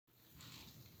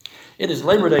It is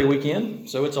Labor Day weekend,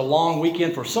 so it's a long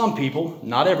weekend for some people.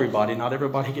 Not everybody. Not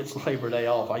everybody gets Labor Day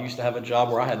off. I used to have a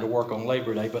job where I had to work on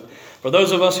Labor Day, but for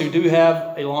those of us who do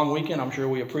have a long weekend, I'm sure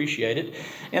we appreciate it.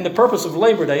 And the purpose of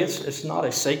Labor Day, it's not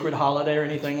a sacred holiday or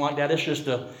anything like that. It's just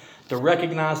to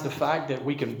recognize the fact that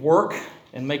we can work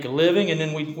and make a living, and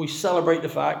then we celebrate the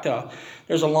fact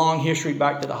there's a long history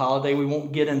back to the holiday. We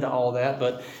won't get into all that,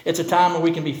 but it's a time where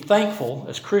we can be thankful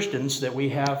as Christians that we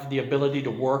have the ability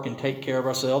to work and take care of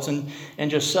ourselves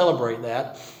and just celebrate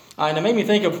that. And it made me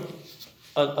think of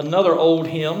another old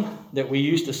hymn that we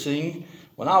used to sing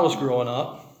when I was growing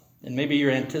up, and maybe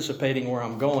you're anticipating where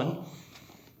I'm going.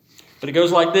 But it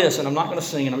goes like this, and I'm not going to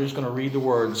sing it, I'm just going to read the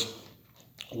words.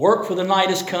 Work, for the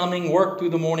night is coming, work through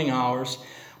the morning hours.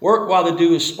 Work while the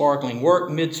dew is sparkling, work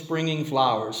mid springing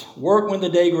flowers. Work when the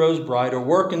day grows brighter,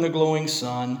 work in the glowing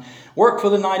sun. Work,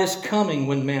 for the night is coming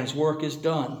when man's work is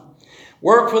done.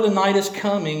 Work, for the night is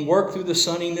coming, work through the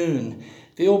sunny noon.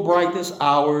 Fill brightest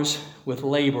hours with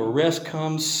labor, rest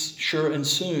comes sure and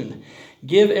soon.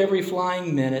 Give every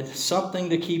flying minute something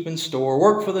to keep in store.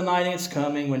 Work, for the night is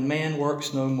coming when man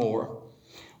works no more.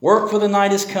 Work, for the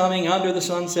night is coming under the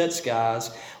sunset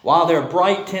skies. While their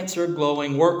bright tints are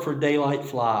glowing, work, for daylight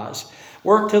flies.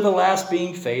 Work till the last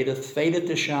beam fadeth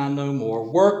to shine no more.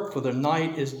 Work, for the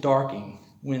night is darking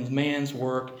when man's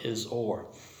work is o'er.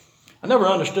 I never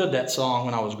understood that song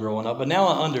when I was growing up, but now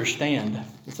I understand.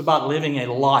 It's about living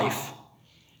a life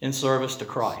in service to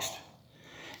Christ.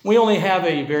 We only have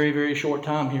a very, very short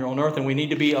time here on earth, and we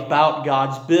need to be about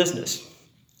God's business.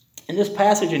 In this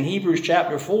passage in Hebrews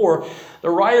chapter 4, the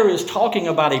writer is talking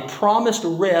about a promised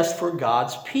rest for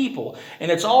God's people.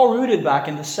 And it's all rooted back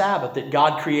in the Sabbath that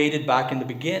God created back in the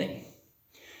beginning.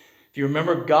 If you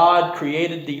remember, God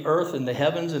created the earth and the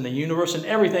heavens and the universe and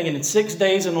everything. And in 6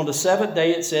 days, and on the seventh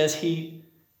day, it says he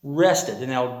rested. And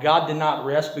now, God did not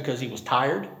rest because he was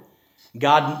tired.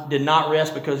 God did not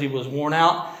rest because he was worn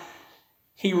out.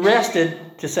 He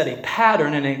rested to set a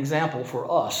pattern and an example for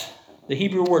us. The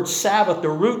Hebrew word Sabbath, the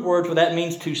root word for that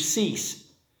means to cease.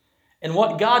 And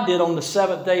what God did on the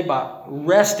seventh day by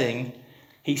resting,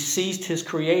 he ceased his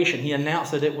creation. He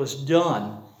announced that it was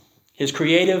done. His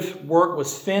creative work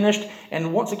was finished.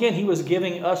 And once again, he was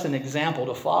giving us an example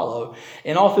to follow.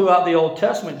 And all throughout the Old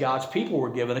Testament, God's people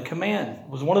were given a command. It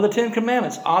was one of the 10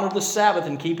 commandments. Honor the Sabbath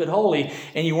and keep it holy.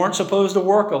 And you weren't supposed to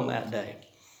work on that day.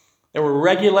 There were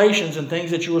regulations and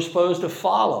things that you were supposed to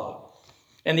follow.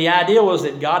 And the idea was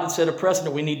that God had set a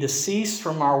precedent. We need to cease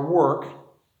from our work,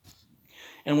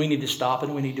 and we need to stop,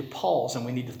 and we need to pause, and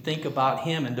we need to think about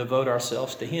him and devote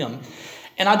ourselves to him.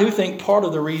 And I do think part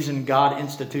of the reason God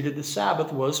instituted the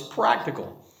Sabbath was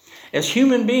practical. As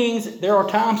human beings, there are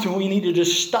times when we need to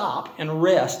just stop and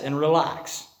rest and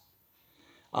relax.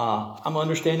 I'm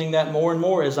understanding that more and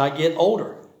more as I get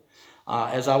older.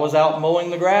 As I was out mowing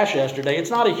the grass yesterday,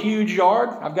 it's not a huge yard.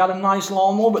 I've got a nice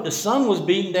lawnmower, but the sun was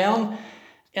beating down.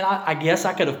 And I guess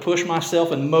I could have pushed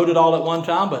myself and mowed it all at one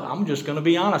time, but I'm just going to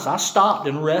be honest. I stopped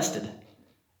and rested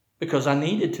because I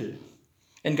needed to.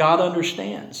 And God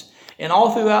understands. And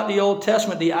all throughout the Old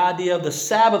Testament, the idea of the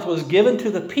Sabbath was given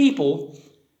to the people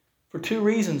for two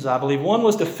reasons, I believe. One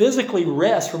was to physically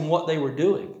rest from what they were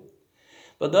doing.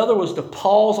 But the other was to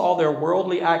pause all their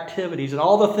worldly activities and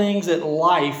all the things that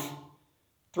life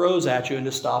throws at you and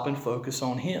to stop and focus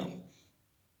on him.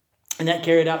 And that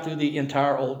carried out through the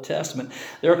entire Old Testament.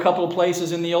 There are a couple of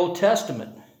places in the Old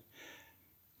Testament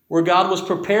where God was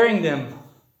preparing them.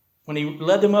 When he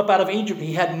led them up out of Egypt,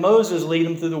 he had Moses lead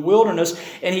them through the wilderness.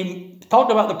 And he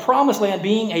talked about the promised land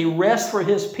being a rest for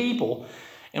his people.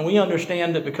 And we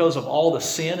understand that because of all the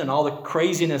sin and all the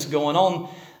craziness going on,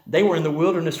 they were in the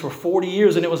wilderness for 40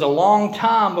 years. And it was a long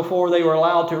time before they were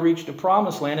allowed to reach the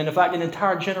promised land. And in fact, an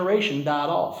entire generation died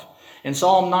off. In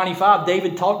Psalm 95,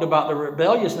 David talked about the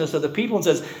rebelliousness of the people and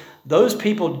says, those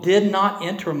people did not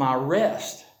enter my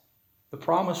rest, the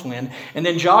promised land. And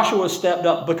then Joshua stepped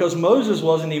up because Moses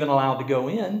wasn't even allowed to go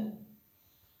in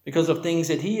because of things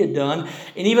that he had done.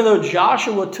 And even though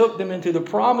Joshua took them into the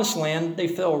promised land, they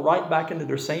fell right back into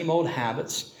their same old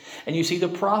habits. And you see the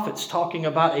prophets talking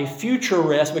about a future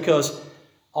rest because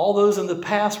all those in the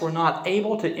past were not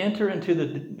able to enter into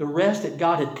the rest that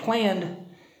God had planned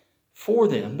for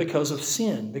them because of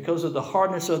sin, because of the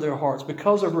hardness of their hearts,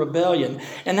 because of rebellion.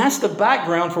 And that's the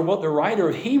background for what the writer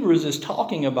of Hebrews is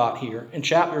talking about here in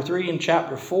chapter 3 and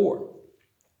chapter 4.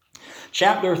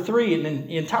 Chapter 3 and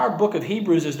the entire book of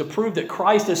Hebrews is to prove that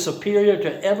Christ is superior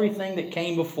to everything that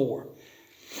came before.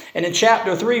 And in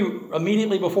chapter 3,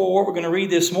 immediately before what we're going to read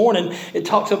this morning, it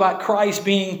talks about Christ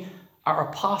being our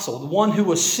apostle, the one who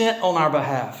was sent on our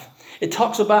behalf. It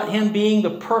talks about him being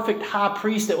the perfect high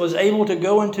priest that was able to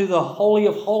go into the Holy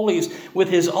of Holies with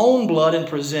his own blood and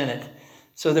present it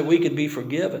so that we could be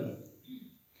forgiven.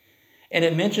 And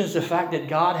it mentions the fact that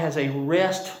God has a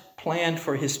rest planned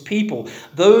for his people,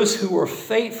 those who are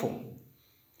faithful.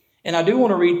 And I do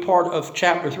want to read part of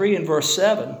chapter 3 and verse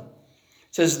 7.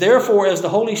 It says, therefore, as the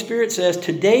Holy Spirit says,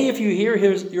 today if you hear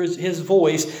his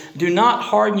voice, do not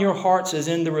harden your hearts as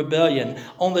in the rebellion,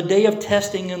 on the day of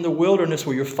testing in the wilderness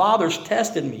where your fathers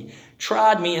tested me,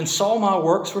 tried me, and saw my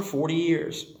works for 40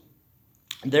 years.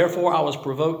 Therefore I was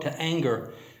provoked to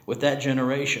anger with that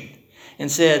generation,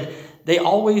 and said, they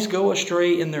always go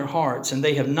astray in their hearts, and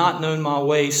they have not known my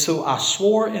ways. So I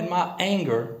swore in my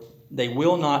anger, they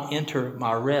will not enter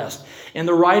my rest. And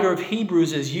the writer of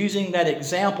Hebrews is using that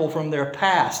example from their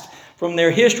past, from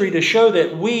their history, to show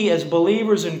that we as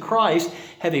believers in Christ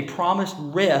have a promised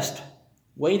rest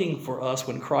waiting for us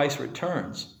when Christ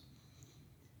returns.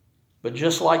 But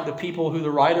just like the people who the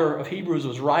writer of Hebrews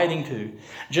was writing to,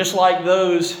 just like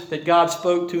those that God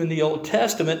spoke to in the Old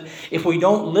Testament, if we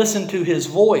don't listen to his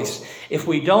voice, if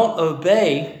we don't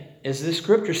obey, as this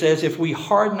scripture says, if we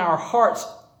harden our hearts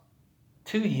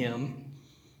to him,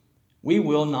 we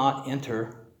will not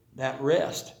enter that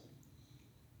rest.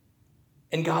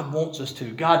 And God wants us to.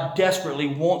 God desperately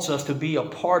wants us to be a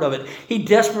part of it. He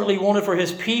desperately wanted for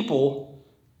his people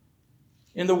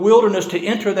in the wilderness to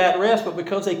enter that rest, but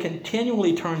because they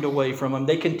continually turned away from him,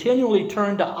 they continually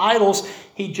turned to idols,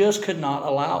 he just could not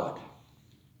allow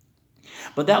it.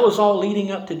 But that was all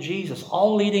leading up to Jesus,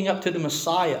 all leading up to the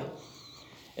Messiah.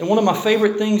 And one of my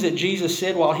favorite things that Jesus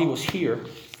said while he was here,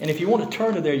 and if you want to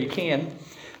turn to there, you can,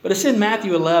 but it's in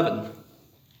Matthew 11.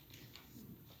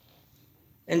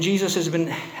 And Jesus has been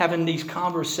having these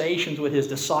conversations with his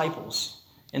disciples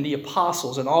and the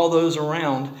apostles and all those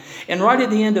around. And right at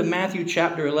the end of Matthew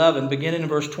chapter 11, beginning in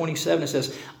verse 27, it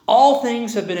says, all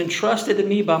things have been entrusted to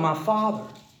me by my Father.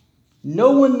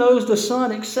 No one knows the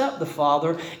Son except the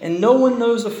Father, and no one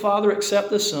knows the Father except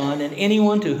the Son, and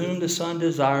anyone to whom the Son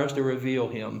desires to reveal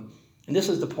him. And this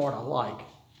is the part I like.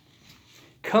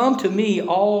 Come to me,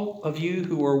 all of you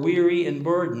who are weary and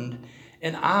burdened,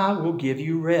 and I will give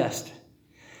you rest.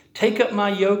 Take up my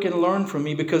yoke and learn from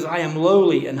me, because I am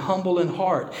lowly and humble in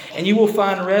heart, and you will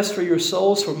find rest for your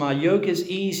souls, for my yoke is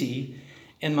easy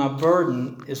and my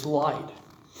burden is light.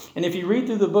 And if you read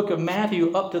through the book of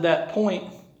Matthew up to that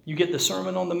point, you get the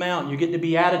Sermon on the Mount, you get the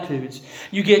Beatitudes,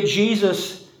 you get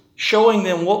Jesus showing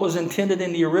them what was intended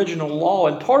in the original law.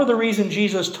 And part of the reason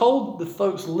Jesus told the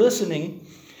folks listening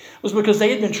was because they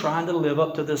had been trying to live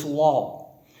up to this law.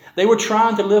 They were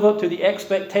trying to live up to the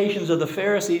expectations of the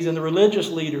Pharisees and the religious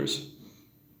leaders.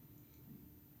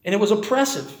 And it was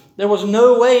oppressive. There was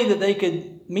no way that they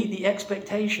could meet the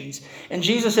expectations. And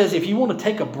Jesus says, if you want to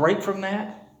take a break from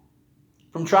that,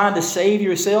 from trying to save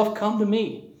yourself, come to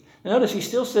me. Now notice he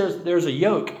still says there's a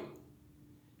yoke.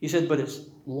 He said, but it's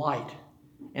light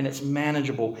and it's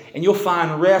manageable. And you'll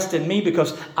find rest in me,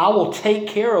 because I will take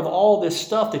care of all this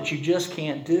stuff that you just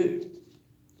can't do.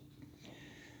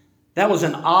 That was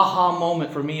an aha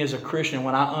moment for me as a Christian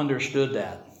when I understood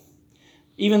that.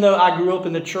 Even though I grew up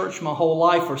in the church my whole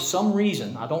life, for some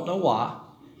reason, I don't know why,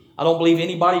 I don't believe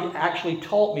anybody actually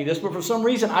taught me this, but for some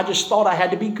reason I just thought I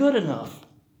had to be good enough.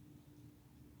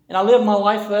 And I lived my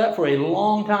life for a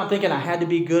long time thinking I had to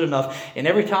be good enough. And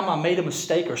every time I made a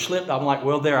mistake or slipped, I'm like,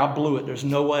 well, there, I blew it. There's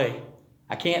no way.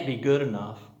 I can't be good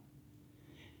enough.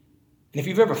 And if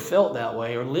you've ever felt that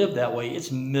way or lived that way,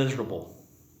 it's miserable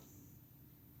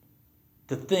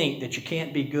to think that you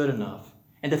can't be good enough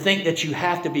and to think that you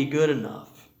have to be good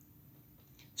enough.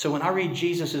 So when I read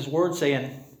Jesus' word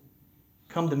saying,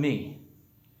 come to me,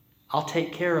 I'll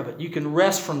take care of it. You can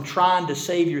rest from trying to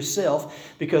save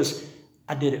yourself because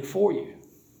I did it for you.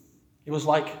 It was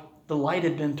like the light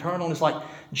had been turned on. It's like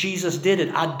Jesus did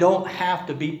it. I don't have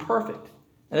to be perfect.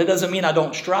 And it doesn't mean I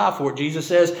don't strive for it. Jesus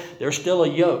says there's still a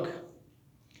yoke.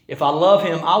 If I love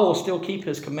him, I will still keep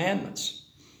his commandments.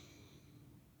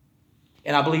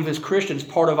 And I believe as Christians,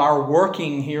 part of our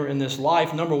working here in this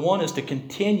life, number one, is to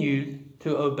continue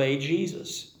to obey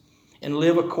Jesus and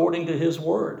live according to his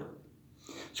word.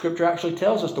 Scripture actually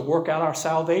tells us to work out our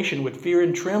salvation with fear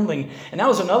and trembling. And that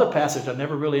was another passage I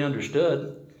never really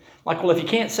understood. Like, well, if you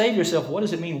can't save yourself, what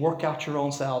does it mean work out your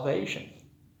own salvation?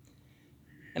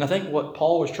 And I think what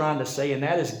Paul was trying to say in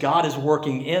that is God is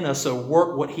working in us, so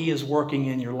work what he is working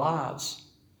in your lives.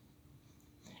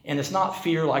 And it's not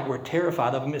fear like we're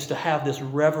terrified of him. It's to have this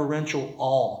reverential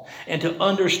awe and to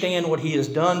understand what he has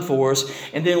done for us.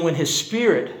 And then when his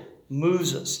Spirit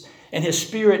moves us and his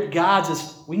Spirit guides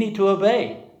us, we need to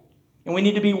obey. And we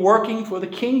need to be working for the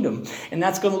kingdom. And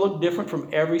that's going to look different from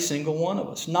every single one of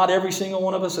us. Not every single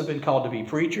one of us have been called to be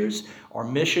preachers or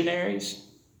missionaries.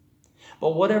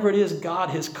 But whatever it is God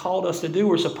has called us to do,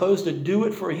 we're supposed to do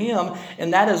it for Him.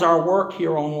 And that is our work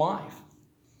here on life.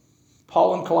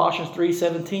 Paul in Colossians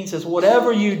 3:17 says,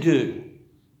 whatever you do,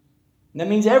 and that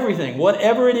means everything,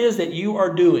 whatever it is that you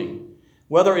are doing,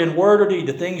 whether in word or deed,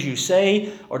 the things you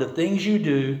say or the things you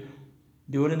do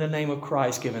it in the name of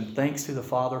Christ, giving thanks to the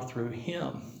Father through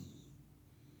Him.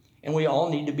 And we all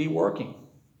need to be working.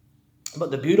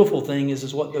 But the beautiful thing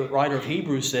is what the writer of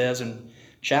Hebrews says in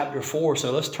chapter 4.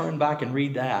 So let's turn back and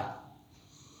read that.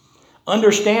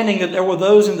 Understanding that there were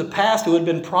those in the past who had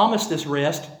been promised this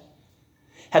rest,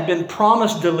 had been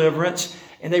promised deliverance,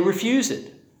 and they refused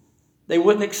it. They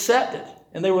wouldn't accept it,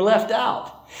 and they were left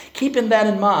out. Keeping that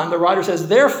in mind, the writer says,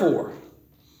 therefore,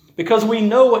 because we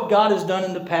know what God has done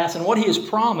in the past and what He has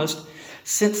promised,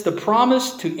 since the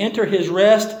promise to enter His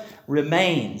rest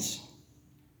remains.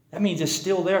 That means it's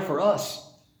still there for us.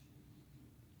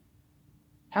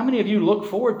 How many of you look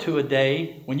forward to a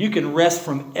day when you can rest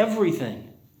from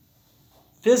everything?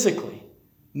 Physically,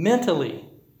 mentally,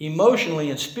 emotionally,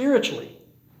 and spiritually.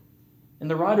 And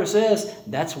the writer says,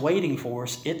 that's waiting for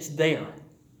us. It's there.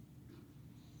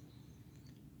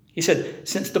 He said,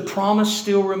 since the promise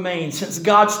still remains, since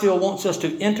God still wants us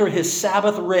to enter His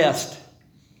Sabbath rest,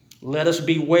 let us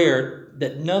beware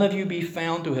that none of you be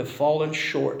found to have fallen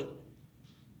short.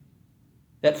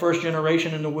 That first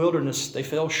generation in the wilderness, they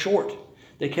fell short.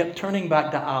 They kept turning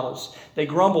back to idols. They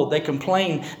grumbled. They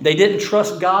complained. They didn't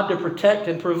trust God to protect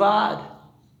and provide.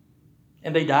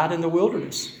 And they died in the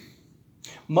wilderness.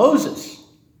 Moses,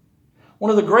 one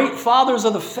of the great fathers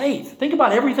of the faith. Think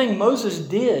about everything Moses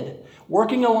did,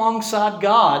 working alongside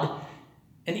God,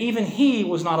 and even he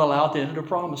was not allowed to enter the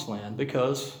promised land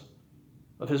because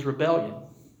of his rebellion,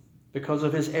 because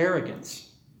of his arrogance.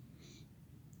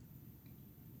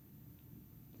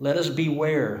 Let us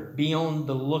beware, be on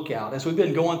the lookout. As we've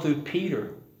been going through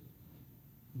Peter,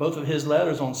 both of his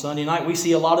letters on Sunday night, we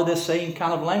see a lot of this same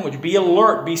kind of language. Be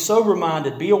alert, be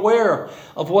sober-minded, be aware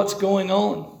of what's going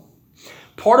on.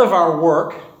 Part of our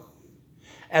work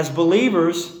as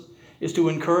believers is to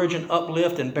encourage and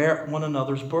uplift and bear one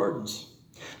another's burdens.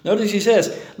 Notice he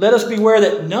says, let us beware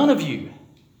that none of you,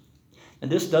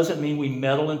 and this doesn't mean we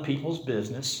meddle in people's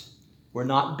business. We're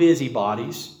not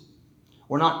busybodies.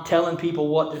 We're not telling people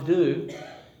what to do.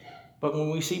 But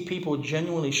when we see people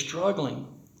genuinely struggling,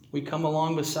 we come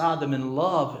along beside them in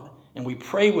love and we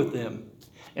pray with them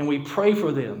and we pray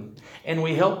for them and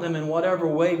we help them in whatever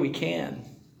way we can.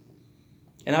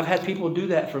 And I've had people do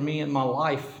that for me in my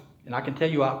life, and I can tell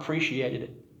you I appreciated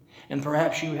it. And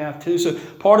perhaps you have too. So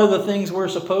part of the things we're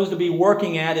supposed to be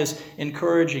working at is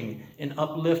encouraging and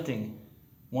uplifting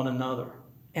one another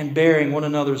and bearing one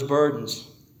another's burdens.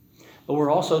 But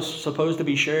we're also supposed to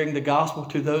be sharing the gospel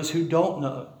to those who don't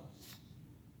know.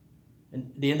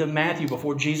 At the end of Matthew,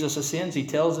 before Jesus ascends, he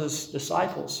tells his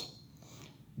disciples,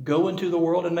 go into the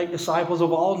world and make disciples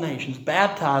of all nations,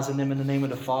 baptizing them in the name of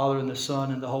the Father and the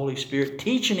Son and the Holy Spirit,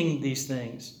 teaching these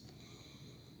things.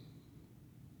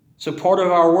 So part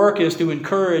of our work is to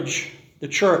encourage the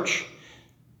church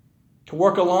to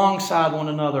work alongside one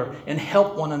another and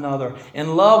help one another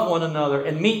and love one another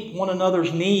and meet one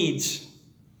another's needs.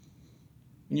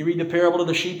 When you read the parable of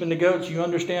the sheep and the goats, you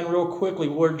understand real quickly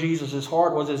where Jesus'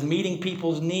 heart was, is meeting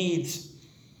people's needs.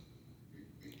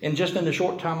 And just in the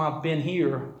short time I've been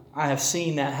here, I have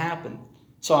seen that happen.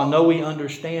 So I know we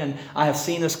understand. I have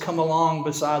seen us come along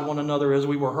beside one another as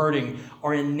we were hurting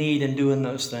or in need and doing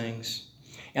those things.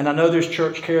 And I know this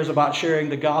church cares about sharing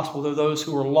the gospel to those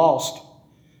who are lost.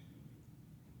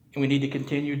 And we need to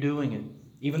continue doing it,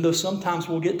 even though sometimes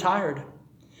we'll get tired.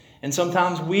 And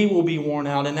sometimes we will be worn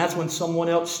out, and that's when someone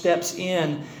else steps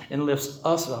in and lifts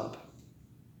us up.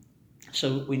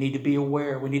 So we need to be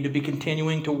aware. We need to be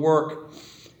continuing to work.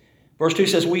 Verse 2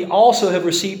 says, we also have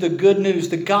received the good news,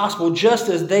 the gospel, just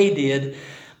as they did,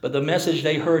 but the message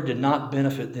they heard did not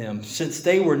benefit them, since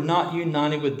they were not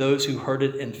united with those who heard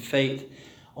it in faith.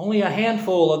 Only a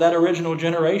handful of that original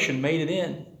generation made it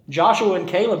in. Joshua and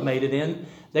Caleb made it in.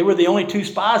 They were the only two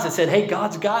spies that said, hey,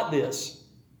 God's got this.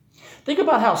 Think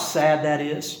about how sad that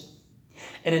is.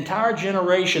 An entire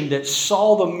generation that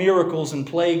saw the miracles and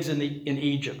plagues in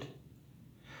Egypt.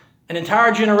 An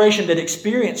entire generation that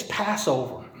experienced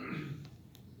Passover.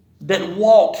 That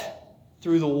walked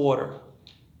through the water.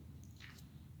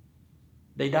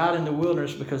 They died in the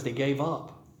wilderness because they gave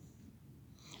up.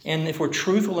 And if we're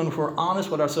truthful and if we're honest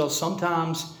with ourselves,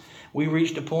 sometimes we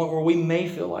reach the point where we may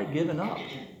feel like giving up.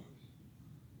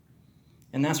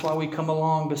 And that's why we come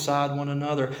along beside one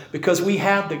another, because we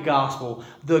have the gospel,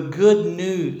 the good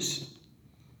news.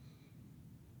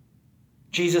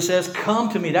 Jesus says, come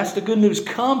to me. That's the good news.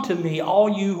 Come to me, all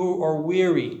you who are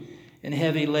weary and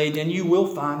heavy laden, and you will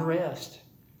find rest.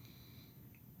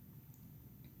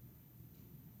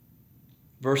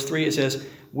 Verse 3, it says,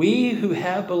 we who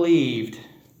have believed,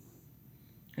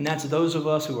 and that's those of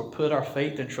us who have put our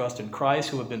faith and trust in Christ,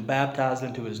 who have been baptized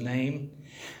into his name.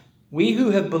 We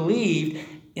who have believed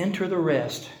enter the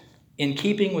rest, in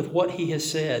keeping with what he has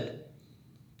said.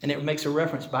 And it makes a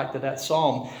reference back to that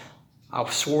psalm. I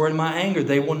swore in my anger,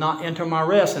 they will not enter my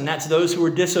rest. And that's those who are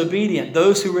disobedient,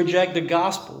 those who reject the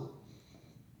gospel.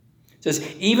 It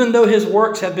says, even though his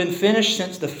works have been finished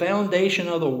since the foundation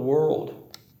of the world.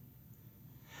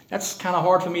 That's kind of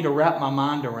hard for me to wrap my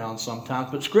mind around sometimes,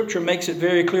 but Scripture makes it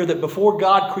very clear that before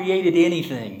God created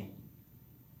anything,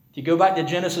 if you go back to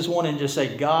Genesis 1 and just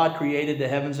say, God created the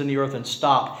heavens and the earth and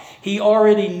stop, he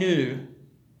already knew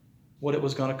what it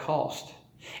was going to cost.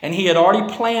 And he had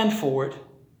already planned for it.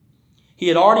 He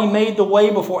had already made the way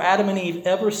before Adam and Eve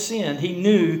ever sinned. He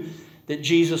knew that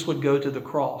Jesus would go to the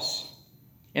cross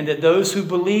and that those who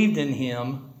believed in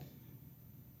him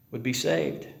would be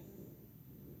saved.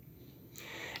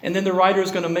 And then the writer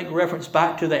is going to make reference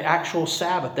back to the actual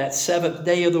Sabbath, that seventh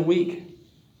day of the week.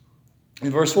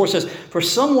 And verse 4 says, for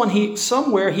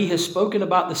somewhere he has spoken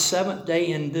about the seventh day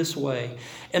in this way.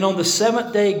 And on the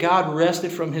seventh day, God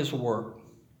rested from his work.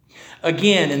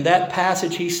 Again, in that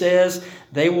passage, he says,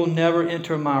 they will never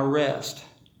enter my rest.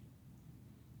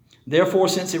 Therefore,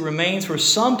 since it remains for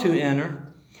some to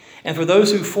enter, and for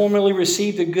those who formerly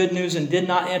received the good news and did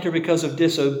not enter because of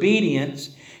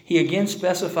disobedience, he again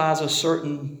specifies a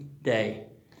certain day.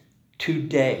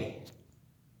 Today.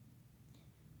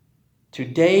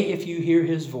 Today, if you hear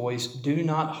his voice, do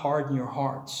not harden your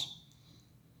hearts.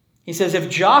 He says if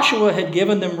Joshua had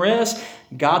given them rest,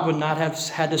 God would not have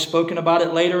had to spoken about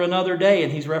it later another day.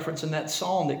 And he's referencing that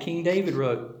psalm that King David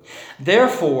wrote.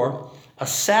 Therefore, a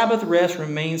Sabbath rest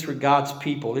remains for God's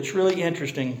people. It's really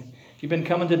interesting. If you've been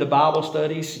coming to the Bible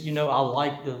studies, you know I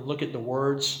like to look at the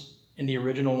words in the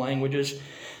original languages.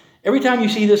 Every time you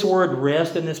see this word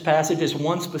rest in this passage, it's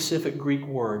one specific Greek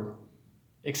word.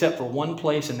 Except for one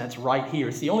place, and that's right here.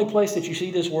 It's the only place that you see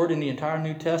this word in the entire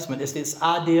New Testament. It's this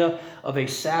idea of a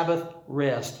Sabbath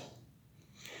rest.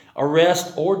 A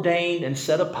rest ordained and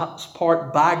set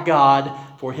apart by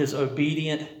God for his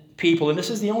obedient people. And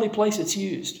this is the only place it's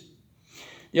used.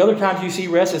 The other times you see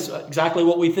rest, it's exactly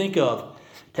what we think of.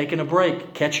 Taking a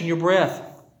break, catching your breath,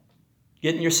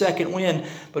 getting your second wind.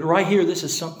 But right here, this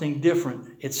is something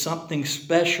different. It's something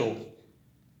special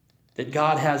that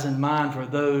God has in mind for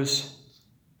those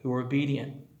who are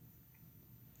obedient.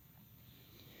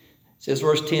 It says,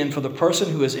 verse 10, for the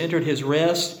person who has entered his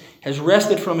rest has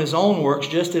rested from his own works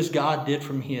just as God did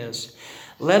from his.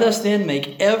 Let us then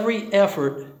make every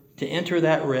effort to enter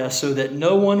that rest so that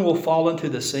no one will fall into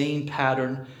the same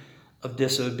pattern of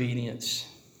disobedience.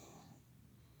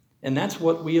 And that's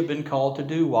what we have been called to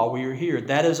do while we are here.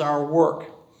 That is our work.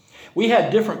 We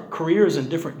have different careers and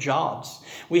different jobs.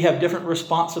 We have different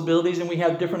responsibilities and we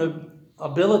have different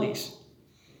abilities.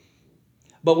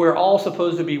 But we're all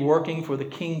supposed to be working for the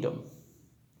kingdom.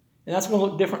 And that's going to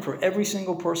look different for every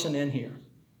single person in here.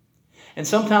 And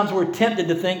sometimes we're tempted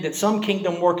to think that some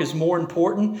kingdom work is more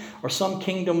important or some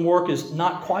kingdom work is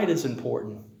not quite as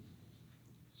important.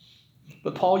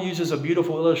 But Paul uses a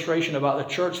beautiful illustration about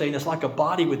the church, saying it's like a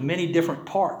body with many different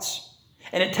parts.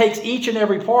 And it takes each and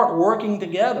every part working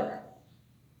together.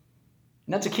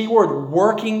 And that's a key word,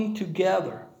 working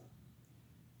together,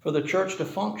 for the church to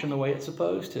function the way it's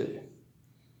supposed to.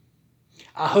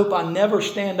 I hope I never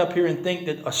stand up here and think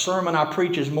that a sermon I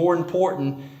preach is more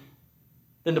important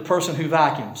than the person who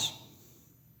vacuums.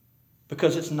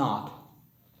 Because it's not.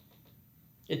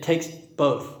 It takes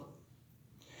both.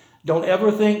 Don't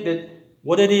ever think that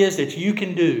what it is that you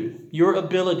can do, your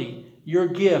ability, your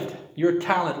gift, your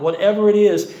talent, whatever it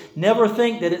is, never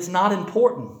think that it's not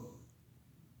important.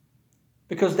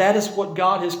 Because that is what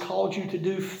God has called you to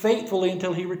do faithfully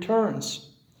until he returns.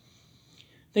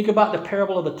 Think about the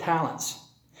parable of the talents.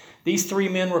 These three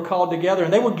men were called together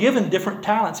and they were given different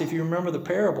talents, if you remember the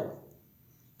parable.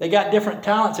 They got different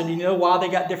talents, and you know why they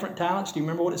got different talents? Do you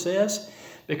remember what it says?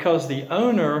 Because the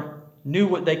owner knew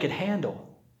what they could handle.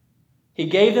 He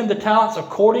gave them the talents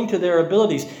according to their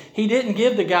abilities. He didn't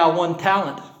give the guy one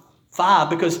talent, 5,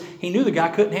 because he knew the guy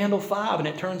couldn't handle 5, and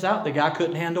it turns out the guy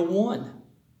couldn't handle 1.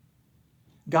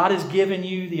 God has given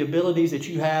you the abilities that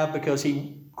you have because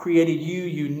he created you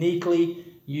uniquely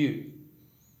you.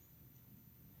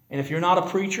 And if you're not a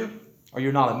preacher, or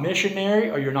you're not a missionary,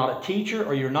 or you're not a teacher,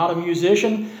 or you're not a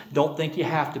musician, don't think you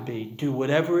have to be. Do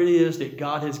whatever it is that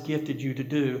God has gifted you to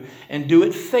do, and do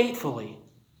it faithfully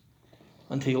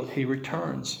until He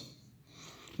returns.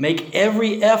 Make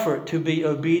every effort to be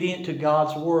obedient to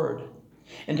God's word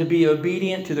and to be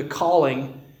obedient to the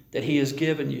calling that He has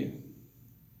given you.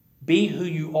 Be who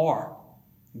you are.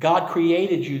 God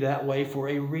created you that way for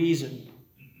a reason.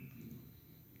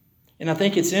 And I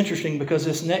think it's interesting because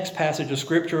this next passage of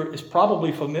Scripture is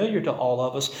probably familiar to all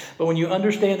of us, but when you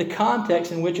understand the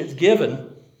context in which it's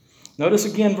given, notice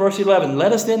again verse 11,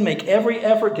 let us then make every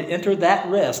effort to enter that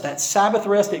rest, that Sabbath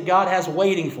rest that God has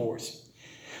waiting for us,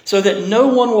 so that no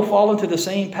one will fall into the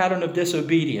same pattern of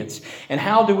disobedience. And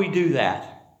how do we do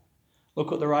that?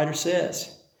 Look what the writer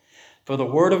says. For the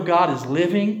word of God is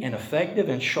living and effective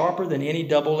and sharper than any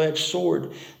double-edged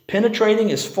sword,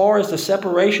 penetrating as far as the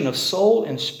separation of soul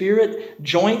and spirit,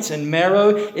 joints and marrow.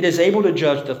 It is able to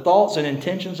judge the thoughts and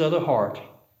intentions of the heart.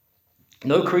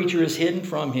 No creature is hidden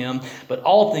from Him, but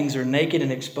all things are naked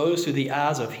and exposed to the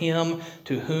eyes of Him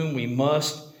to whom we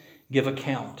must give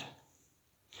account.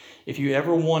 If you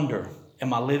ever wonder,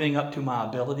 am I living up to my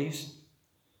abilities?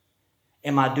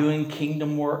 Am I doing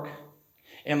kingdom work?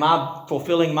 Am I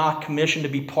fulfilling my commission to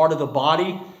be part of the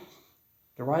body?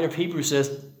 The writer of Hebrews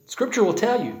says, Scripture will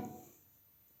tell you.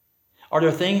 Are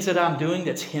there things that I'm doing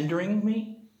that's hindering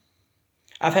me?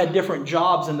 I've had different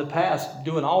jobs in the past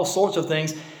doing all sorts of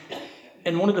things.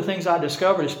 And one of the things I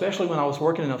discovered, especially when I was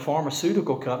working in a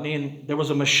pharmaceutical company, and there was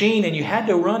a machine and you had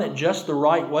to run it just the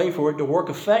right way for it to work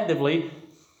effectively.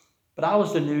 But I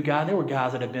was the new guy. There were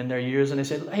guys that had been there years, and they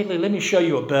said, hey, Lee, let me show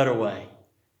you a better way.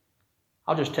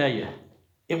 I'll just tell you,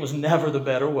 it was never the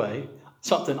better way.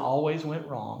 Something always went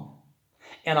wrong.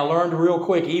 And I learned real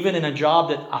quick, even in a job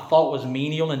that I thought was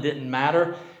menial and didn't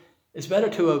matter, it's better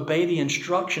to obey the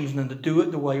instructions than to do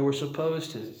it the way we're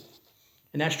supposed to.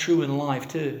 And that's true in life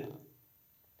too.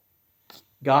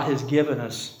 God has given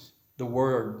us the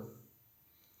Word.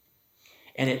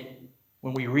 And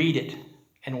when we read it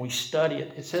and we study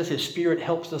it, it says His Spirit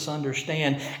helps us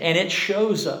understand. And it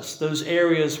shows us those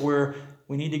areas where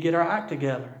we need to get our act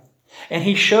together. And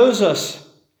He shows us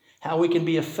how we can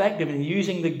be effective in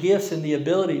using the gifts and the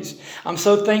abilities. I'm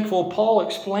so thankful Paul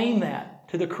explained that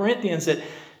to the Corinthians, that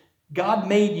God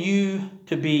made you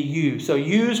to be you. So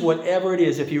use whatever it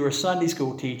is. If you're a Sunday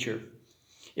school teacher,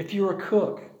 if you're a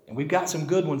cook, and we've got some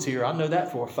good ones here, I know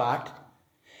that for a fact.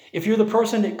 If you're the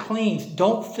person that cleans,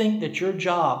 don't think that your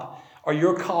job or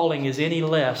your calling is any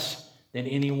less than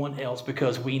anyone else,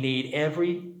 because we need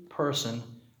every person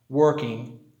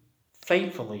working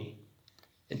faithfully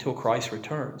until Christ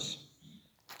returns.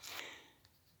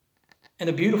 And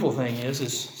the beautiful thing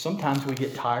is sometimes we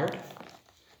get tired.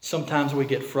 Sometimes we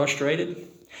get frustrated.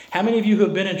 How many of you who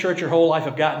have been in church your whole life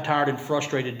have gotten tired and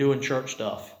frustrated doing church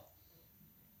stuff?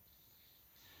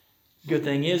 Good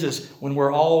thing is when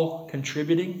we're all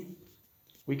contributing,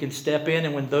 we can step in,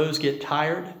 and when those get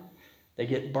tired, they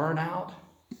get burnt out,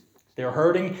 they're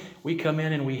hurting, we come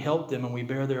in and we help them and we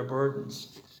bear their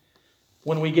burdens.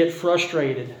 When we get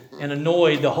frustrated and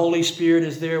annoyed, the Holy Spirit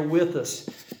is there with us.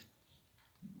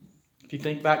 If you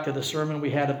think back to the sermon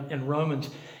we had in Romans,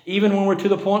 even when we're to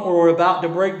the point where we're about to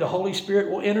break, the Holy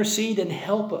Spirit will intercede and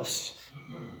help us.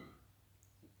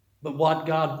 But what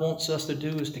God wants us to do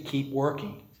is to keep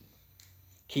working.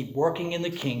 Keep working in the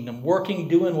kingdom, working,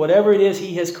 doing whatever it is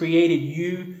He has created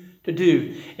you to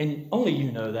do. And only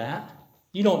you know that.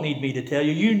 You don't need me to tell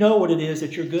you. You know what it is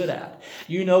that you're good at.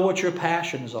 You know what your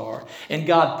passions are. And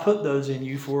God put those in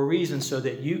you for a reason, so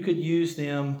that you could use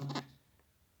them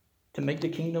to make the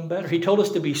kingdom better. He told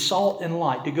us to be salt and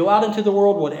light, to go out into the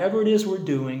world, whatever it is we're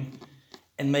doing,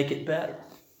 and make it better.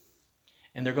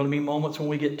 And there are going to be moments when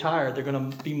we get tired. There are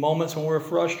going to be moments when we're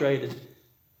frustrated.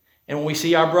 And when we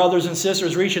see our brothers and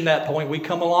sisters reaching that point, we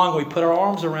come along, we put our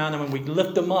arms around them, and we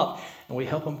lift them up, and we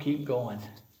help them keep going.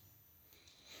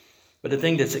 But the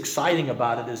thing that's exciting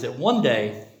about it is that one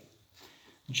day,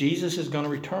 Jesus is going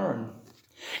to return.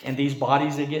 And these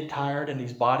bodies that get tired and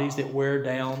these bodies that wear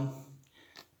down,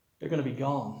 they're going to be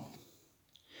gone.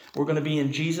 We're going to be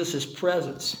in Jesus'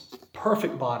 presence.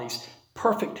 Perfect bodies,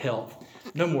 perfect health.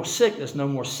 No more sickness, no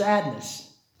more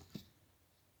sadness.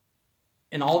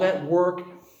 And all that work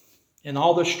and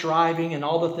all the striving and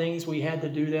all the things we had to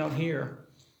do down here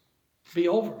be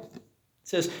over. It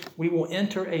says we will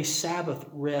enter a Sabbath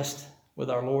rest with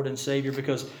our Lord and Savior,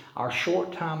 because our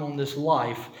short time on this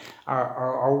life,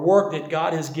 our work that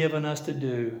God has given us to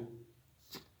do,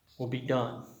 will be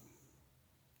done.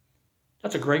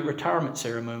 That's a great retirement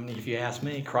ceremony, if you ask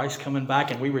me. Christ coming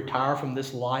back and we retire from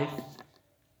this life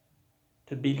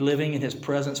to be living in His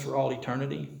presence for all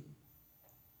eternity.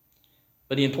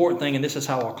 But the important thing, and this is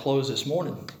how I'll close this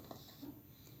morning,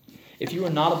 if you are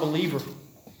not a believer,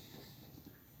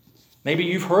 maybe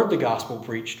you've heard the gospel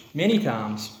preached many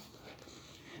times.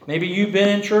 Maybe you've been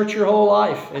in church your whole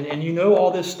life and you know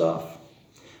all this stuff.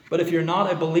 But if you're not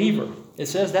a believer, it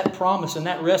says that promise and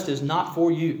that rest is not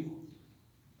for you.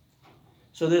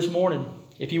 So this morning,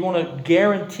 if you want to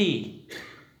guarantee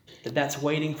that that's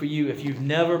waiting for you, if you've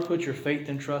never put your faith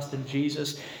and trust in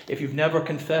Jesus, if you've never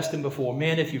confessed Him before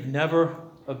men, if you've never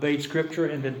obeyed Scripture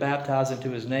and been baptized into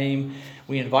His name,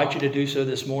 we invite you to do so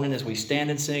this morning as we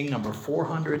stand and sing number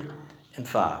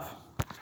 405.